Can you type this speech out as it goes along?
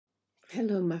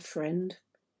Hello, my friend.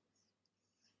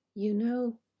 You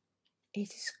know,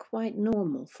 it is quite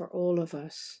normal for all of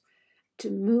us to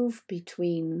move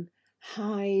between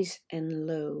highs and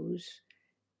lows,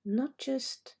 not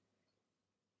just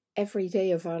every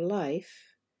day of our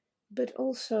life, but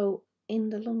also in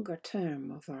the longer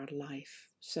term of our life.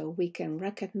 So we can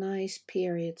recognize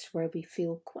periods where we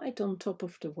feel quite on top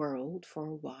of the world for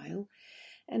a while,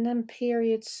 and then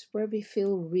periods where we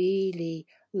feel really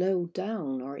low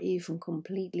down or even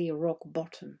completely rock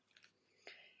bottom.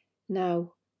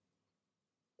 Now,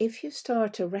 if you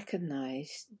start to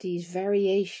recognize these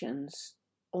variations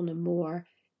on a more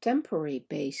temporary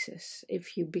basis,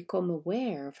 if you become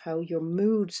aware of how your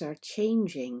moods are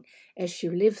changing as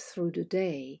you live through the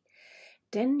day,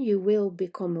 then you will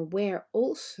become aware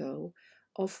also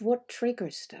of what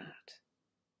triggers that.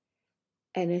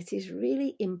 And it is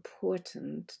really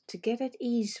important to get at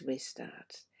ease with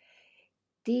that.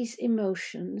 These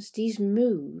emotions, these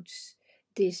moods,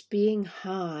 this being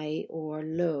high or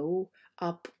low,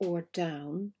 up or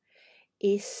down,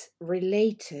 is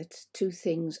related to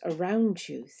things around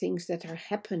you, things that are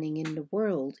happening in the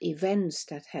world, events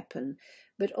that happen,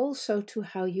 but also to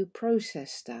how you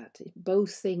process that.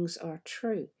 Both things are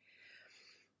true.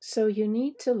 So you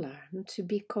need to learn to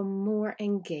become more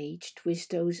engaged with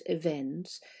those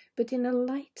events, but in a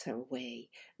lighter way,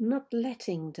 not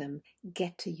letting them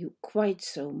get to you quite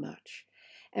so much.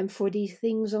 And for these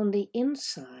things on the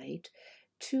inside,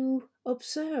 to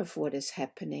observe what is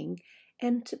happening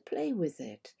and to play with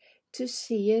it, to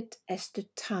see it as the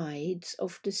tides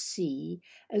of the sea,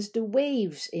 as the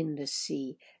waves in the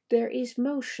sea. There is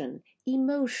motion,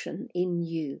 emotion in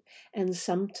you, and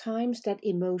sometimes that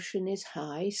emotion is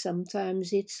high,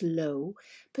 sometimes it's low.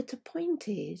 But the point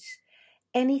is,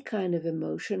 any kind of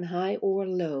emotion, high or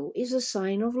low, is a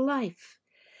sign of life.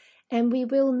 And we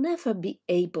will never be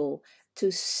able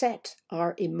to set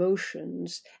our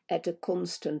emotions at a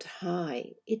constant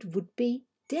high. It would be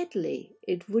deadly,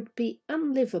 it would be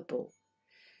unlivable.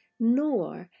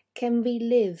 Nor can we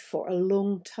live for a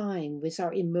long time with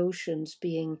our emotions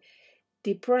being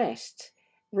depressed,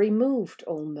 removed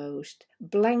almost,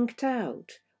 blanked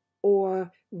out,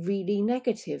 or really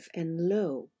negative and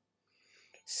low.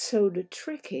 So the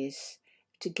trick is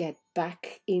to get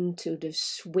back into the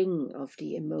swing of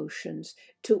the emotions,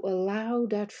 to allow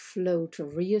that flow to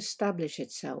reestablish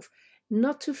itself,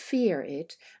 not to fear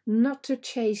it, not to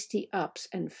chase the ups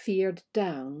and fear the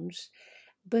downs,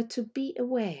 but to be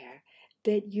aware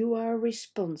that you are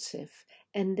responsive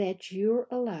and that you're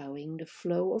allowing the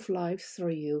flow of life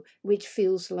through you, which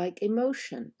feels like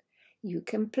emotion. You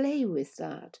can play with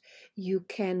that. You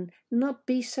can not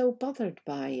be so bothered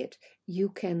by it. You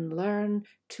can learn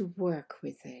to work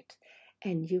with it.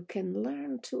 And you can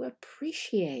learn to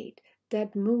appreciate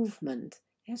that movement,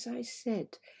 as I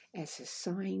said, as a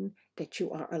sign that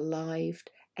you are alive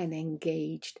and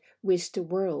engaged with the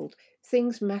world.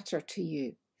 Things matter to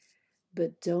you,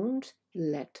 but don't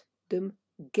let them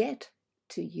get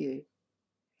to you.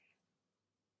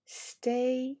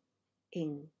 Stay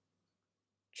in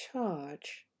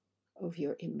charge of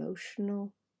your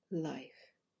emotional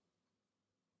life.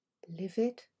 Live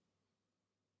it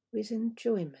with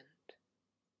enjoyment,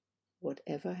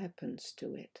 whatever happens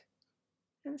to it,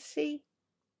 and see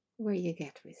where you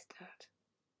get with that.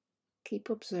 Keep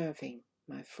observing,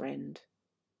 my friend.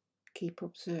 Keep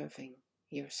observing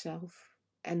yourself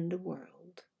and the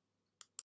world.